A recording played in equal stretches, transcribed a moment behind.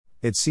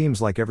It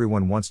seems like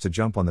everyone wants to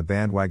jump on the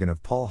bandwagon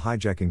of Paul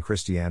hijacking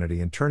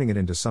Christianity and turning it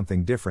into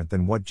something different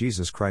than what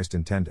Jesus Christ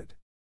intended.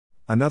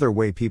 Another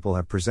way people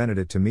have presented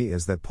it to me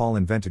is that Paul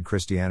invented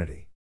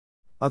Christianity.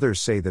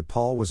 Others say that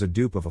Paul was a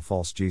dupe of a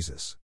false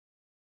Jesus.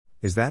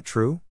 Is that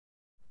true?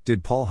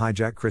 Did Paul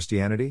hijack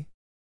Christianity?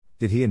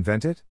 Did he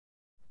invent it?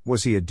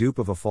 Was he a dupe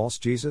of a false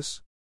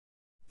Jesus?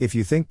 If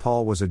you think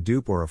Paul was a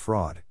dupe or a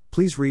fraud,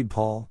 please read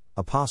Paul,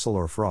 Apostle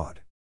or Fraud.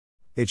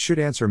 It should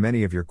answer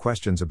many of your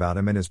questions about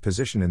him and his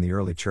position in the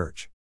early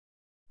church.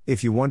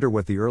 If you wonder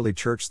what the early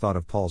church thought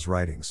of Paul's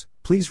writings,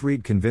 please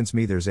read Convince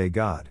Me There's a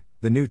God,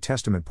 the New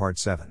Testament Part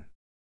 7.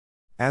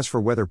 As for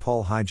whether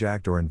Paul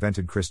hijacked or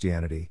invented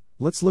Christianity,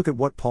 let's look at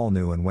what Paul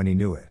knew and when he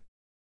knew it.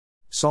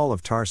 Saul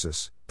of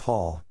Tarsus,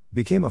 Paul,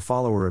 became a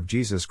follower of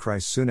Jesus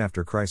Christ soon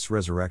after Christ's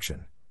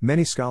resurrection.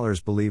 Many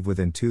scholars believe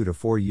within 2 to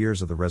 4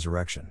 years of the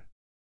resurrection.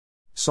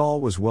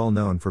 Saul was well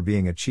known for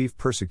being a chief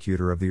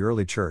persecutor of the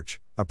early church,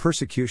 a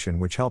persecution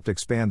which helped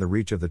expand the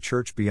reach of the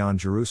church beyond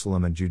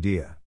Jerusalem and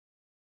Judea.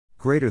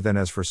 Greater than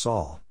as for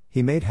Saul,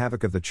 he made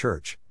havoc of the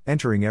church,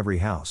 entering every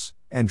house,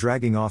 and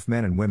dragging off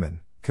men and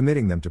women,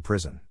 committing them to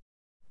prison.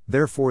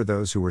 Therefore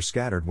those who were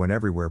scattered went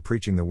everywhere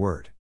preaching the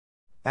word.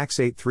 Acts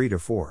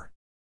 8:3-4.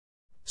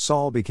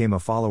 Saul became a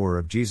follower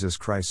of Jesus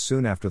Christ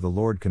soon after the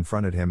Lord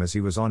confronted him as he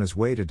was on his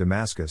way to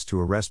Damascus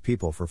to arrest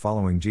people for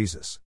following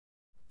Jesus.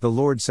 The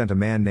Lord sent a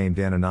man named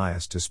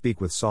Ananias to speak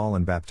with Saul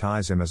and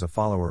baptize him as a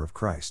follower of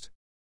Christ.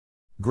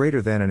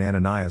 Greater than and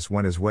Ananias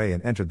went his way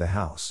and entered the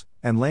house,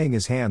 and laying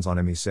his hands on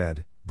him he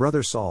said,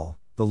 Brother Saul,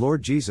 the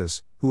Lord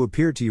Jesus, who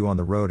appeared to you on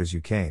the road as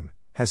you came,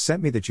 has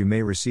sent me that you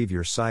may receive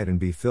your sight and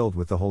be filled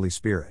with the Holy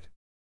Spirit.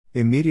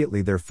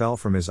 Immediately there fell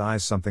from his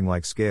eyes something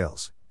like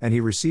scales, and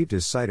he received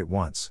his sight at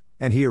once,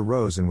 and he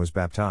arose and was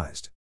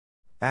baptized.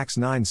 Acts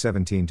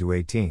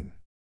 9:17-18.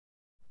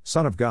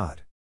 Son of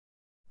God.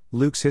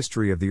 Luke's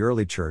history of the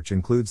early church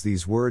includes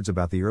these words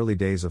about the early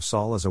days of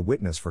Saul as a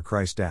witness for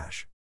Christ.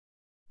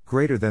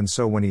 Greater than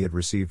so when he had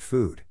received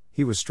food,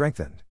 he was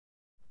strengthened.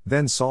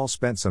 Then Saul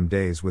spent some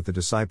days with the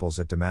disciples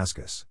at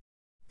Damascus.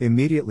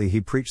 Immediately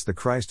he preached the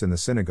Christ in the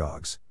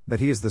synagogues, that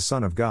he is the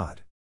Son of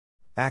God.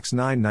 Acts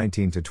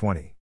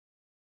 9:19-20.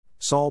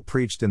 Saul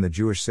preached in the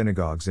Jewish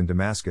synagogues in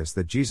Damascus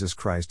that Jesus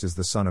Christ is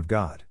the Son of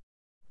God.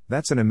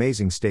 That's an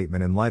amazing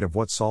statement in light of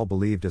what Saul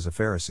believed as a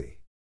Pharisee.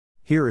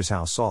 Here is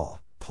how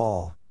Saul,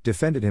 Paul,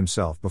 defended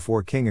himself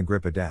before King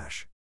Agrippa.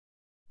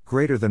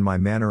 Greater than my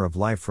manner of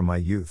life from my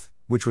youth,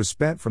 which was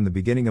spent from the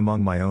beginning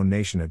among my own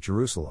nation at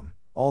Jerusalem,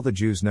 all the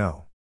Jews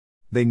know.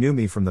 They knew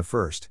me from the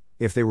first,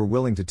 if they were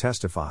willing to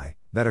testify,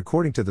 that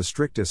according to the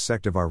strictest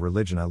sect of our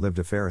religion I lived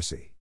a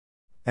Pharisee.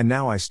 And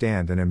now I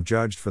stand and am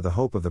judged for the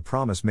hope of the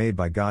promise made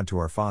by God to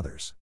our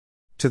fathers.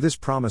 To this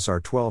promise our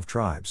 12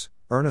 tribes,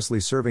 earnestly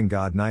serving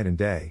God night and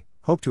day,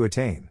 hope to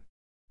attain.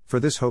 For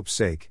this hope's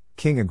sake,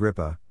 King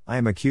Agrippa, I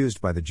am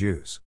accused by the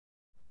Jews.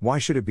 Why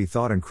should it be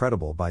thought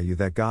incredible by you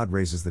that God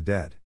raises the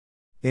dead?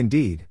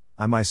 Indeed,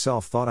 I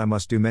myself thought I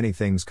must do many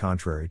things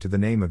contrary to the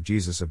name of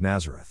Jesus of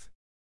Nazareth.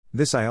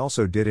 This I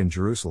also did in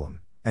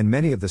Jerusalem, and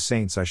many of the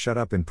saints I shut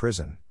up in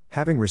prison,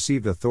 having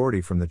received authority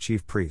from the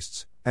chief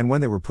priests, and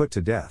when they were put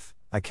to death,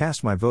 I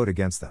cast my vote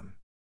against them.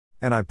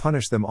 And I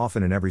punished them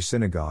often in every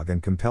synagogue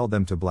and compelled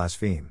them to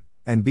blaspheme,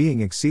 and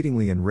being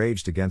exceedingly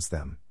enraged against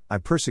them, I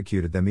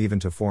persecuted them even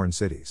to foreign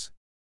cities.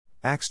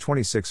 Acts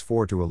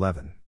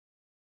 26:4-11.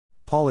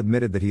 Paul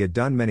admitted that he had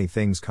done many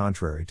things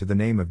contrary to the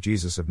name of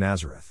Jesus of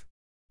Nazareth.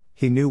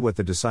 He knew what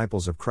the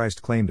disciples of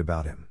Christ claimed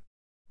about him.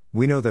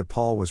 We know that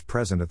Paul was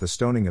present at the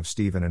stoning of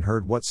Stephen and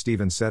heard what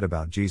Stephen said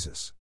about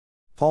Jesus.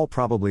 Paul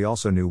probably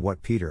also knew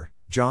what Peter,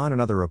 John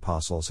and other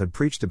apostles had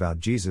preached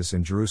about Jesus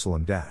in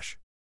Jerusalem.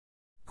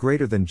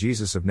 Greater than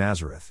Jesus of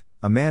Nazareth,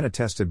 a man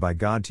attested by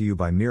God to you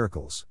by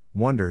miracles,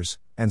 wonders,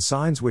 and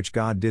signs which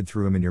God did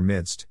through him in your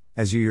midst,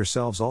 as you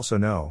yourselves also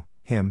know,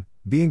 him,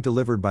 being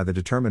delivered by the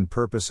determined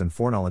purpose and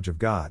foreknowledge of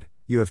God,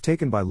 you have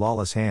taken by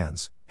lawless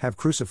hands, have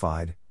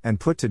crucified, and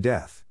put to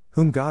death,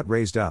 whom God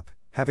raised up,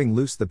 having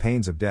loosed the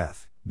pains of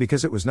death,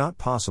 because it was not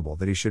possible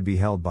that he should be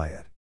held by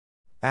it.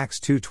 Acts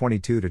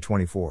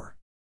 2:22-24.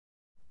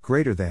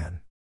 Greater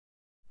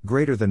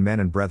than men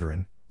and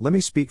brethren, let me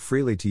speak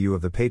freely to you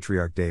of the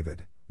patriarch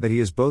David, that he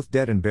is both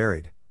dead and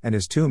buried, and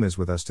his tomb is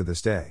with us to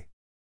this day.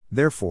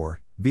 Therefore,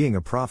 being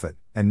a prophet,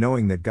 and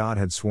knowing that God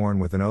had sworn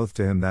with an oath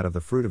to him that of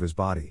the fruit of his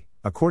body,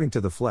 according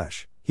to the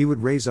flesh, he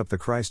would raise up the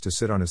Christ to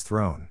sit on his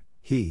throne,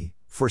 he,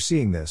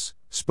 foreseeing this,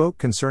 spoke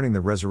concerning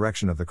the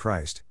resurrection of the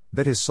Christ,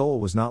 that his soul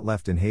was not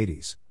left in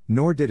Hades,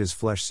 nor did his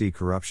flesh see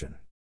corruption.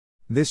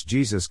 This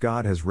Jesus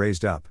God has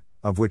raised up,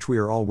 of which we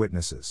are all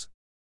witnesses.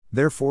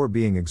 Therefore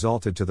being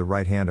exalted to the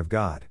right hand of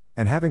God,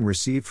 and having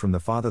received from the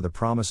Father the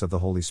promise of the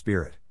Holy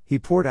Spirit, he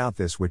poured out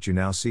this which you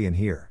now see and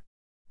hear.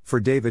 For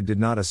David did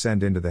not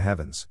ascend into the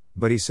heavens,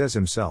 but he says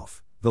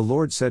himself, the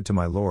Lord said to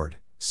my Lord,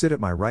 sit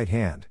at my right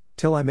hand,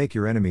 till I make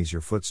your enemies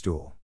your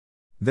footstool.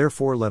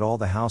 Therefore let all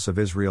the house of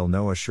Israel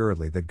know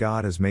assuredly that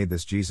God has made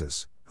this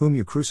Jesus, whom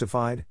you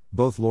crucified,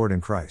 both Lord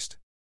and Christ.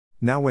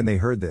 Now when they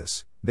heard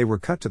this, they were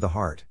cut to the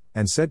heart,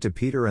 and said to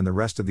Peter and the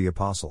rest of the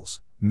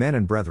apostles, Men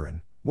and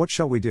brethren, what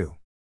shall we do?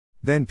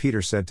 Then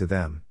Peter said to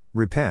them,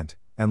 Repent,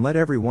 and let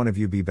every one of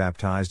you be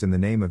baptized in the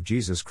name of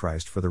Jesus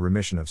Christ for the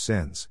remission of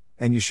sins,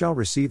 and you shall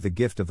receive the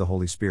gift of the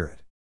Holy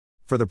Spirit.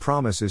 For the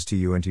promise is to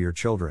you and to your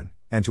children,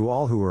 and to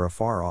all who are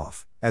afar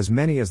off, as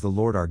many as the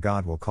Lord our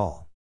God will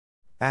call.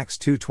 Acts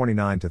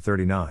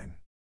 2:29-39.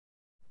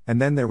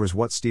 And then there was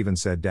what Stephen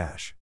said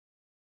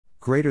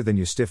Greater than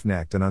you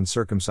stiff-necked and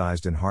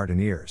uncircumcised in heart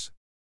and ears.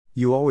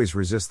 You always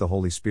resist the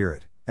Holy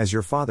Spirit, as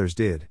your fathers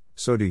did,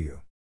 so do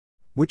you.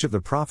 Which of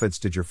the prophets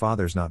did your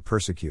fathers not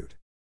persecute?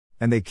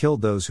 And they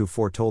killed those who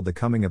foretold the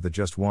coming of the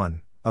Just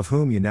One, of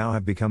whom you now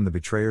have become the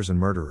betrayers and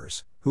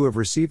murderers, who have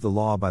received the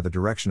law by the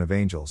direction of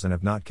angels and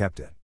have not kept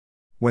it.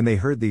 When they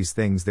heard these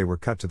things they were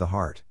cut to the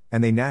heart,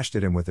 and they gnashed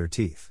at him with their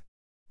teeth.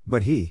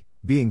 But he,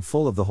 being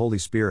full of the Holy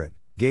Spirit,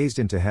 gazed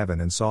into heaven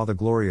and saw the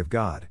glory of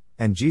God,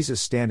 and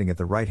Jesus standing at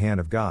the right hand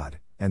of God,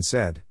 and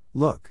said,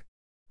 Look!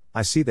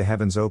 I see the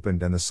heavens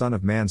opened and the Son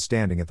of Man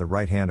standing at the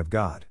right hand of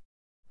God.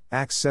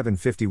 Acts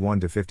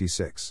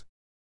 7:51-56.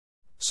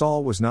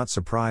 Saul was not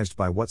surprised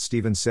by what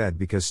Stephen said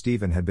because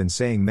Stephen had been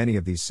saying many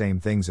of these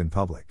same things in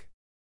public.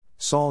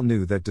 Saul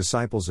knew that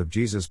disciples of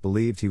Jesus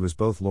believed he was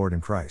both Lord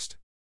and Christ.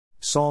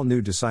 Saul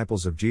knew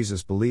disciples of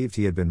Jesus believed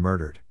he had been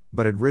murdered,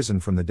 but had risen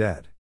from the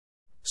dead.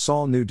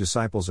 Saul knew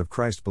disciples of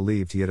Christ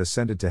believed he had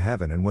ascended to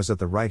heaven and was at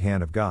the right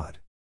hand of God.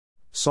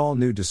 Saul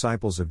knew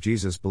disciples of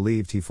Jesus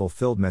believed he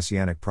fulfilled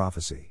messianic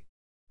prophecy.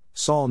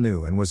 Saul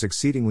knew and was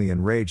exceedingly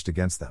enraged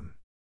against them.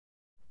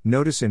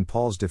 Notice in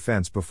Paul's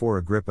defense before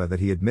Agrippa that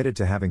he admitted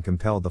to having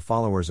compelled the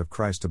followers of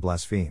Christ to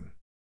blaspheme.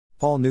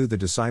 Paul knew the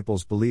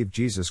disciples believed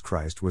Jesus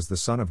Christ was the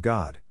Son of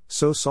God,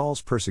 so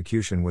Saul's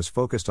persecution was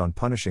focused on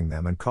punishing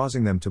them and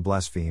causing them to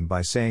blaspheme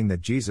by saying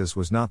that Jesus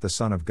was not the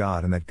Son of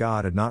God and that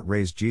God had not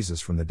raised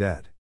Jesus from the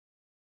dead.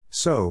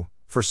 So,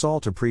 for Saul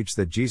to preach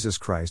that Jesus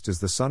Christ is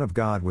the Son of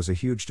God was a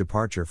huge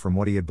departure from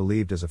what he had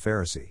believed as a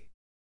Pharisee.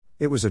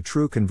 It was a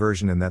true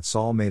conversion in that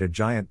Saul made a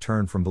giant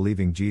turn from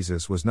believing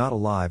Jesus was not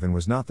alive and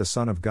was not the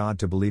Son of God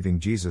to believing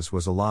Jesus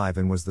was alive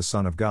and was the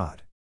Son of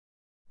God.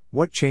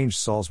 What changed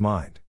Saul's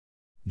mind?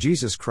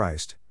 Jesus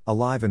Christ,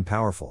 alive and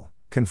powerful,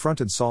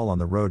 confronted Saul on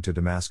the road to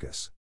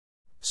Damascus.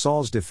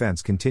 Saul's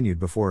defense continued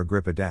before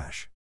Agrippa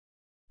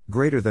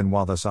Greater than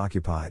while thus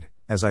occupied,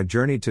 as I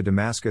journeyed to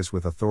Damascus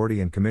with authority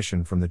and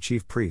commission from the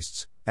chief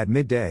priests, at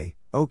midday,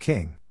 O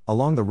king,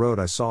 along the road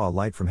I saw a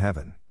light from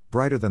heaven,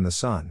 brighter than the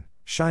sun,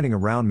 shining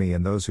around me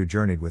and those who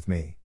journeyed with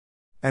me.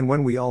 And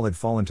when we all had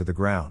fallen to the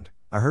ground,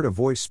 I heard a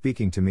voice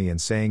speaking to me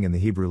and saying in the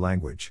Hebrew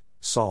language,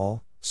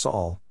 Saul,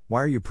 Saul,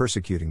 why are you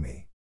persecuting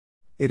me?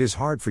 It is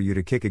hard for you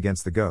to kick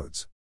against the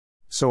goads.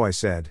 So I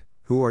said,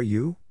 Who are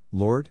you,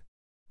 Lord?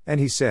 And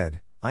he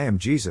said, I am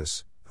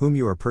Jesus, whom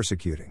you are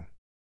persecuting.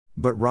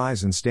 But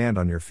rise and stand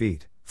on your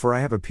feet, for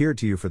I have appeared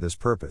to you for this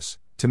purpose,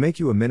 to make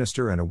you a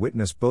minister and a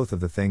witness both of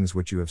the things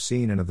which you have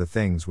seen and of the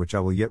things which I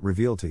will yet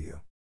reveal to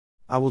you.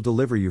 I will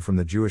deliver you from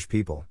the Jewish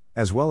people,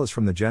 as well as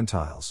from the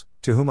Gentiles,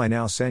 to whom I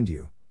now send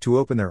you, to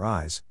open their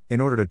eyes,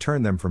 in order to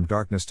turn them from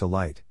darkness to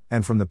light,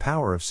 and from the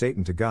power of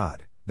Satan to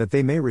God, that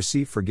they may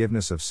receive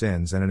forgiveness of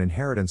sins and an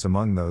inheritance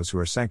among those who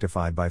are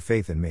sanctified by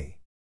faith in me.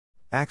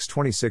 Acts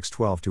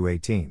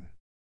 26:12-18.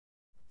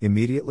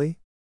 Immediately?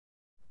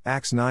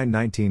 Acts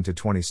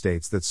 9:19-20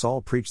 states that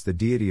Saul preached the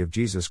deity of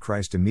Jesus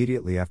Christ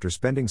immediately after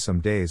spending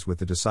some days with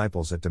the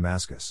disciples at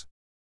Damascus.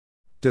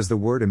 Does the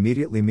word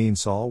immediately mean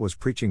Saul was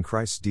preaching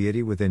Christ's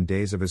deity within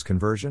days of his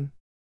conversion?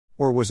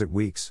 Or was it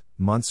weeks,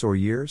 months or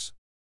years?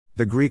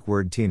 The Greek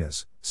word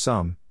tenas,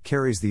 some,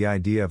 carries the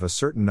idea of a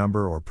certain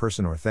number or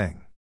person or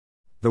thing.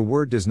 The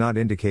word does not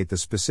indicate the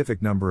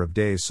specific number of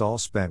days Saul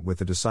spent with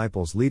the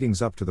disciples leading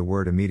up to the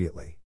word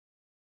immediately.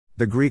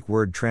 The Greek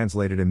word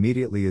translated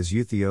immediately is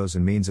eutheos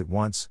and means at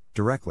once,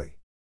 directly.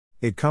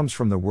 It comes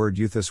from the word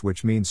euthos,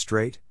 which means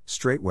straight,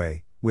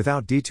 straightway,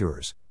 without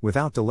detours,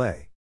 without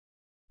delay.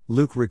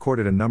 Luke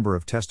recorded a number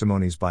of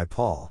testimonies by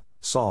Paul,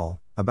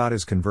 Saul, about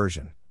his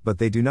conversion, but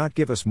they do not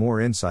give us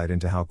more insight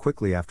into how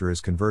quickly after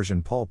his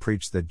conversion Paul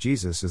preached that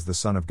Jesus is the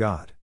Son of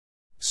God.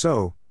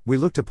 So, we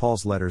look to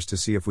Paul's letters to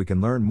see if we can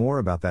learn more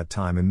about that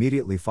time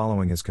immediately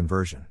following his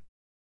conversion.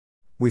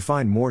 We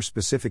find more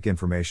specific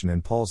information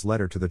in Paul's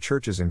letter to the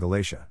churches in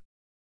Galatia.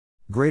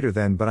 Greater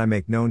than, but I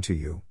make known to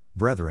you,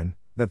 brethren,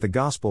 that the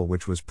gospel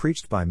which was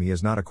preached by me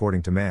is not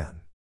according to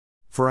man.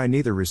 For I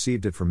neither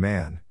received it from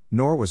man,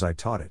 nor was I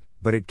taught it,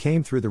 but it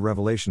came through the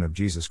revelation of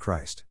Jesus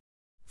Christ.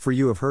 For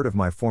you have heard of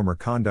my former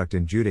conduct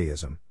in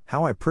Judaism,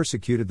 how I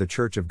persecuted the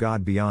church of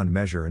God beyond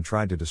measure and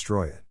tried to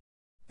destroy it.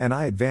 And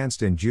I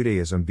advanced in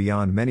Judaism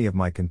beyond many of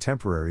my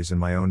contemporaries in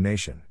my own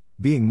nation,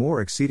 being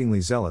more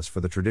exceedingly zealous for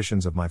the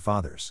traditions of my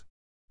fathers.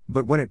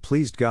 But when it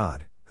pleased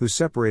God, who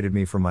separated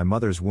me from my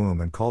mother's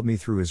womb and called me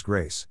through his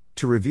grace,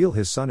 to reveal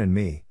his Son in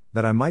me,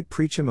 that I might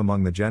preach him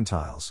among the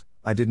Gentiles,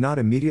 I did not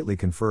immediately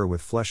confer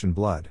with flesh and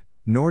blood,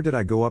 nor did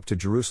I go up to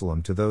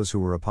Jerusalem to those who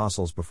were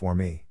apostles before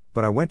me,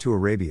 but I went to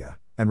Arabia,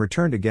 and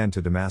returned again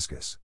to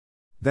Damascus.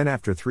 Then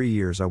after 3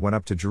 years I went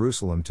up to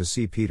Jerusalem to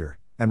see Peter,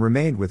 and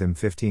remained with him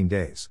 15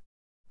 days.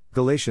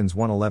 Galatians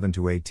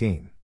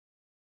 1:11-18.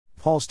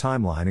 Paul's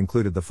timeline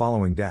included the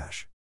following: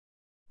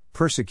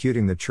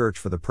 persecuting the church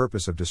for the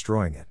purpose of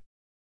destroying it.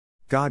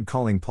 God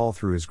calling Paul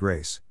through his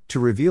grace, to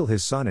reveal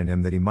his Son in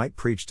him that he might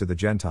preach to the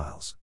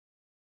Gentiles.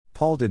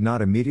 Paul did not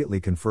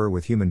immediately confer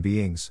with human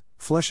beings,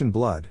 flesh and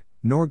blood,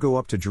 nor go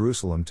up to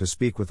Jerusalem to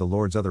speak with the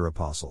Lord's other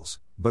apostles,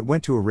 but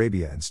went to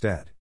Arabia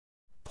instead.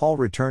 Paul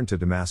returned to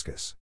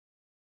Damascus.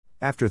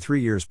 After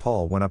 3 years,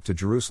 Paul went up to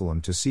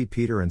Jerusalem to see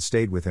Peter and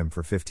stayed with him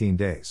for 15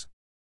 days.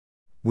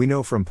 We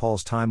know from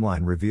Paul's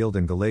timeline revealed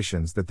in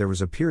Galatians that there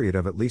was a period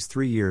of at least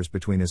 3 years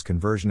between his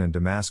conversion in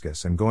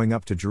Damascus and going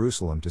up to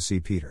Jerusalem to see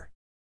Peter.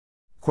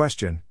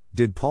 Question: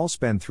 did Paul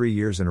spend 3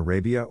 years in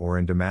Arabia or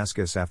in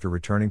Damascus after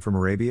returning from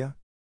Arabia?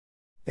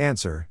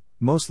 Answer: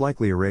 most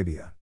likely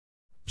Arabia.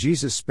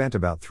 Jesus spent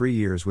about 3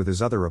 years with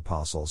his other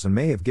apostles and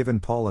may have given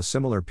Paul a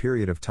similar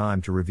period of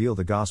time to reveal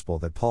the gospel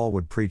that Paul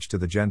would preach to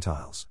the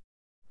Gentiles.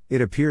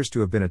 It appears to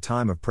have been a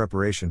time of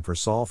preparation for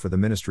Saul for the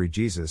ministry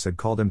Jesus had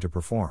called him to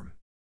perform.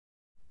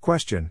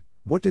 Question: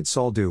 what did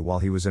Saul do while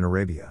he was in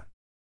Arabia?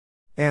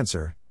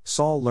 Answer: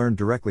 Saul learned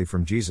directly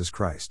from Jesus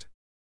Christ.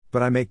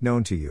 But I make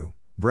known to you,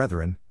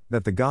 brethren,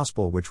 that the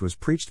gospel which was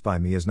preached by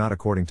me is not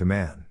according to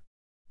man.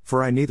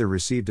 For I neither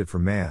received it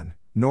from man,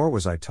 nor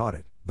was I taught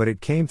it, but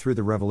it came through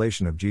the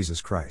revelation of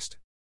Jesus Christ.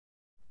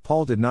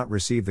 Paul did not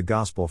receive the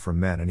gospel from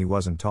men and he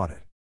wasn't taught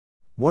it.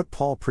 What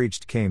Paul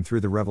preached came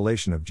through the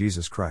revelation of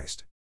Jesus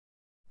Christ.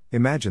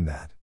 Imagine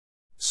that.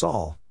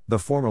 Saul, the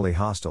formerly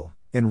hostile,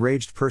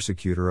 enraged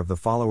persecutor of the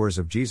followers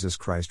of Jesus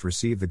Christ,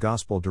 received the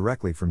gospel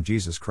directly from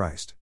Jesus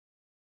Christ.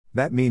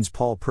 That means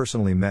Paul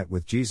personally met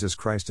with Jesus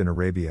Christ in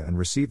Arabia and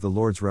received the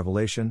Lord's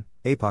revelation,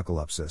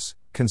 apocalypsis,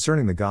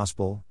 concerning the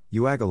gospel,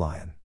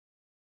 euangelion.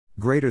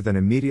 Greater than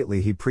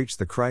immediately he preached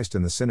the Christ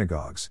in the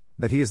synagogues,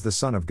 that he is the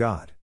Son of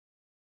God.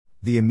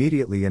 The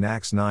immediately in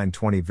Acts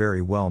 9:20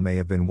 very well may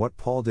have been what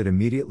Paul did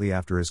immediately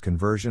after his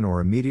conversion or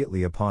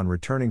immediately upon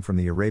returning from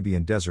the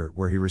Arabian desert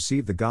where he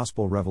received the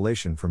gospel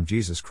revelation from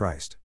Jesus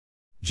Christ.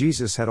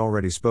 Jesus had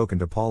already spoken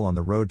to Paul on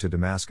the road to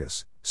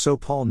Damascus, so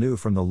Paul knew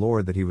from the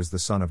Lord that he was the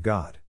Son of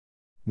God.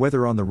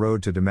 Whether on the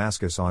road to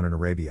Damascus or in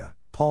Arabia,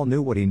 Paul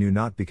knew what he knew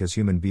not because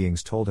human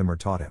beings told him or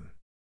taught him.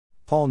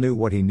 Paul knew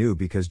what he knew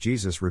because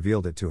Jesus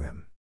revealed it to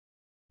him.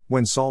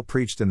 When Saul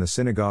preached in the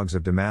synagogues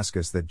of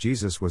Damascus that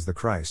Jesus was the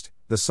Christ,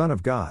 the Son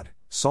of God,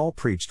 Saul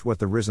preached what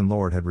the risen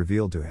Lord had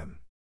revealed to him.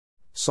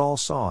 Saul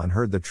saw and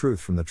heard the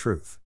truth from the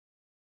truth.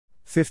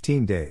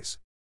 15 days.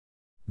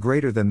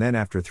 Greater than then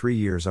after 3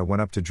 years I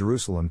went up to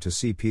Jerusalem to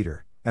see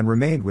Peter, and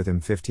remained with him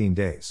 15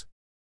 days.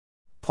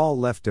 Paul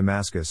left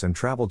Damascus and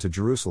traveled to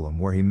Jerusalem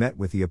where he met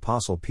with the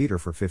apostle Peter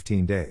for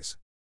 15 days.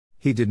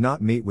 He did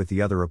not meet with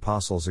the other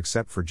apostles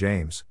except for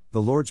James,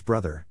 the Lord's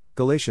brother,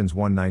 Galatians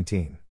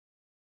 1:19.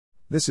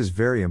 This is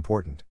very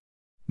important.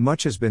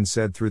 Much has been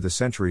said through the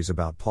centuries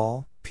about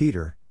Paul,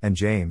 Peter, and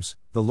James,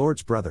 the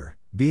Lord's brother,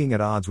 being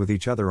at odds with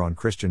each other on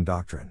Christian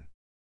doctrine.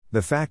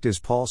 The fact is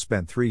Paul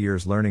spent 3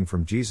 years learning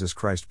from Jesus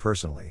Christ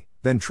personally,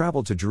 then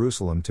traveled to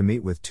Jerusalem to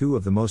meet with 2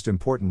 of the most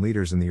important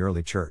leaders in the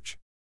early church.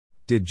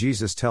 Did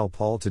Jesus tell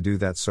Paul to do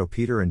that so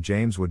Peter and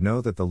James would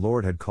know that the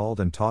Lord had called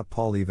and taught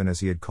Paul even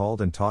as he had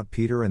called and taught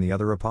Peter and the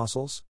other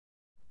apostles?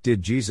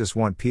 Did Jesus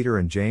want Peter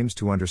and James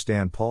to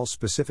understand Paul's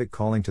specific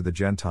calling to the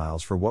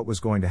Gentiles for what was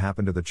going to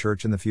happen to the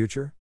church in the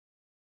future?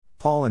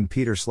 Paul and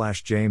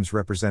Peter/James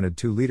represented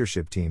 2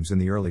 leadership teams in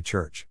the early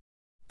church.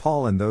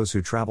 Paul and those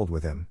who traveled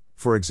with him,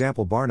 for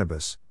example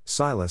Barnabas,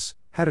 Silas,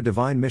 had a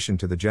divine mission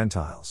to the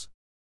Gentiles.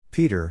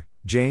 Peter,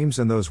 James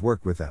and those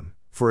worked with them,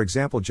 for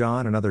example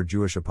John and other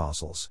Jewish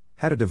apostles,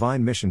 had a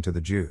divine mission to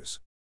the Jews.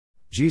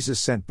 Jesus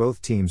sent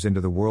both teams into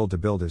the world to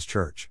build his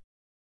church.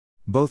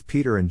 Both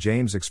Peter and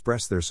James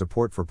expressed their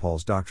support for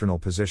Paul's doctrinal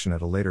position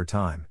at a later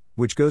time,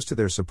 which goes to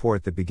their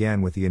support that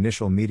began with the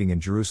initial meeting in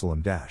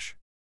Jerusalem.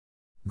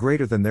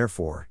 Greater than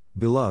therefore,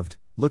 beloved,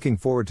 looking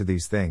forward to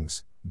these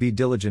things, be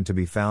diligent to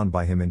be found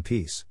by him in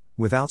peace,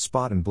 without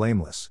spot and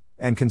blameless,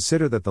 and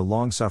consider that the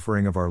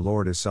long-suffering of our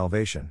Lord is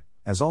salvation,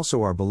 as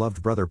also our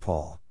beloved brother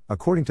Paul,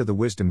 according to the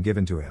wisdom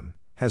given to him,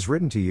 has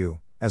written to you,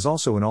 as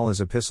also in all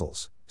his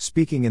epistles,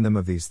 speaking in them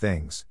of these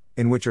things,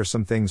 in which are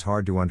some things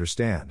hard to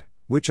understand,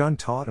 which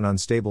untaught and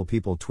unstable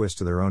people twist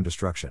to their own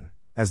destruction,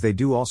 as they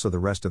do also the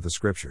rest of the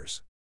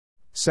Scriptures.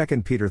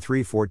 2 Peter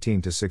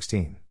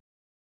 3:14-16.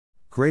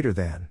 Greater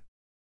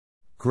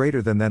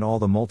than then all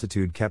the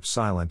multitude kept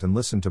silent and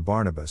listened to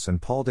Barnabas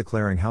and Paul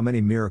declaring how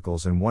many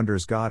miracles and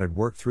wonders God had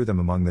worked through them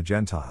among the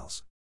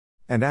Gentiles.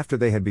 And after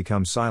they had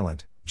become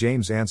silent,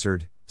 James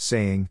answered,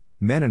 saying,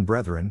 Men and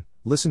brethren,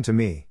 listen to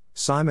me,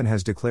 Simon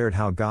has declared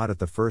how God at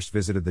the first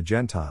visited the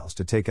Gentiles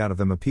to take out of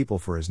them a people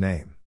for his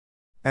name.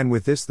 And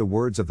with this the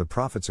words of the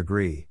prophets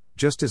agree,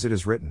 just as it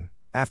is written,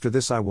 After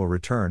this I will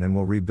return and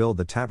will rebuild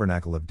the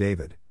tabernacle of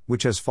David,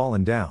 which has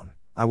fallen down,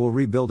 I will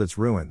rebuild its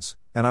ruins,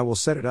 and I will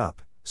set it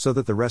up, so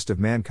that the rest of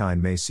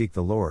mankind may seek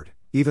the Lord,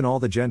 even all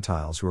the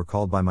Gentiles who are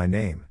called by my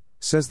name,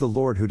 says the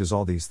Lord who does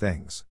all these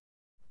things.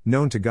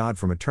 Known to God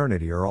from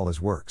eternity are all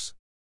his works.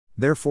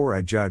 Therefore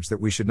I judge that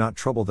we should not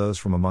trouble those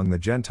from among the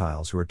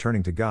Gentiles who are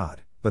turning to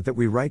God, but that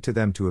we write to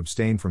them to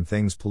abstain from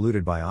things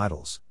polluted by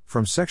idols,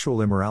 from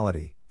sexual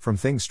immorality, from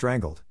things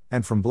strangled,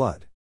 and from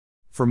blood.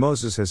 For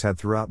Moses has had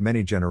throughout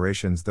many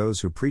generations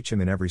those who preach him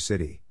in every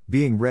city,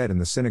 being read in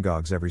the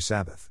synagogues every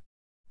Sabbath.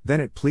 Then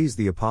it pleased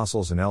the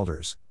apostles and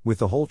elders, with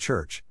the whole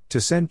church,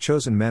 to send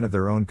chosen men of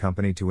their own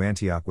company to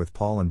Antioch with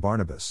Paul and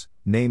Barnabas,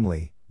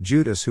 namely,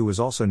 Judas, who was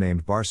also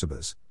named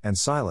Barsabas, and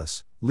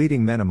Silas,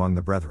 leading men among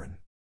the brethren.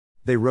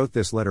 They wrote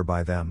this letter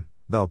by them,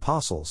 the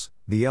apostles,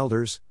 the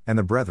elders, and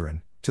the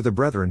brethren, to the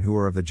brethren who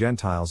are of the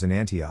Gentiles in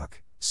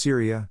Antioch,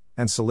 Syria,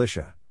 and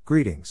Cilicia,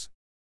 greetings.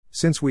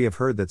 Since we have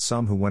heard that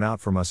some who went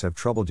out from us have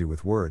troubled you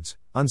with words,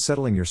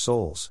 unsettling your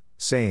souls,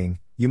 saying,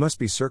 you must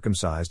be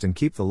circumcised and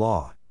keep the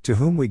law, to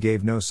whom we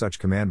gave no such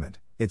commandment,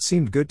 it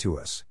seemed good to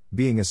us,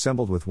 being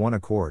assembled with one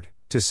accord,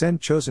 to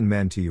send chosen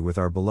men to you with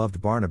our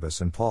beloved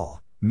Barnabas and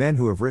Paul, men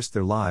who have risked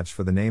their lives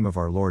for the name of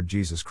our Lord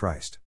Jesus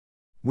Christ.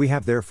 We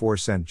have therefore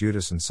sent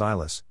Judas and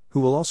Silas,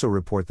 who will also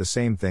report the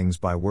same things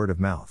by word of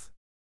mouth.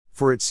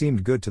 For it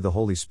seemed good to the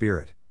Holy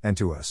Spirit, and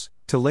to us,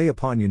 to lay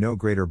upon you no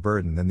greater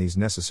burden than these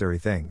necessary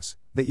things,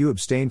 that you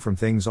abstain from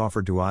things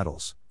offered to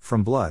idols,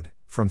 from blood,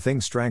 from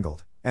things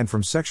strangled, and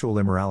from sexual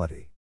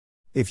immorality.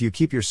 If you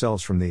keep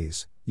yourselves from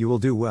these, you will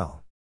do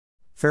well.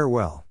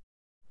 Farewell.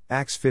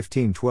 Acts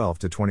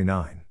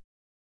 15:12-29.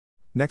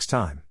 Next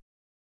time.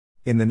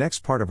 In the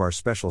next part of our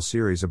special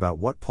series about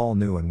what Paul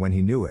knew and when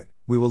he knew it,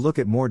 we will look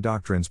at more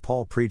doctrines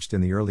Paul preached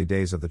in the early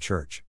days of the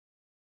church.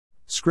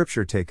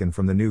 Scripture taken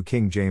from the New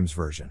King James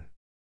Version.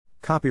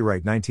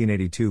 Copyright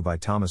 1982 by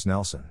Thomas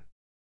Nelson.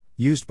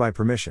 Used by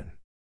permission.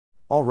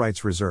 All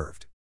rights reserved.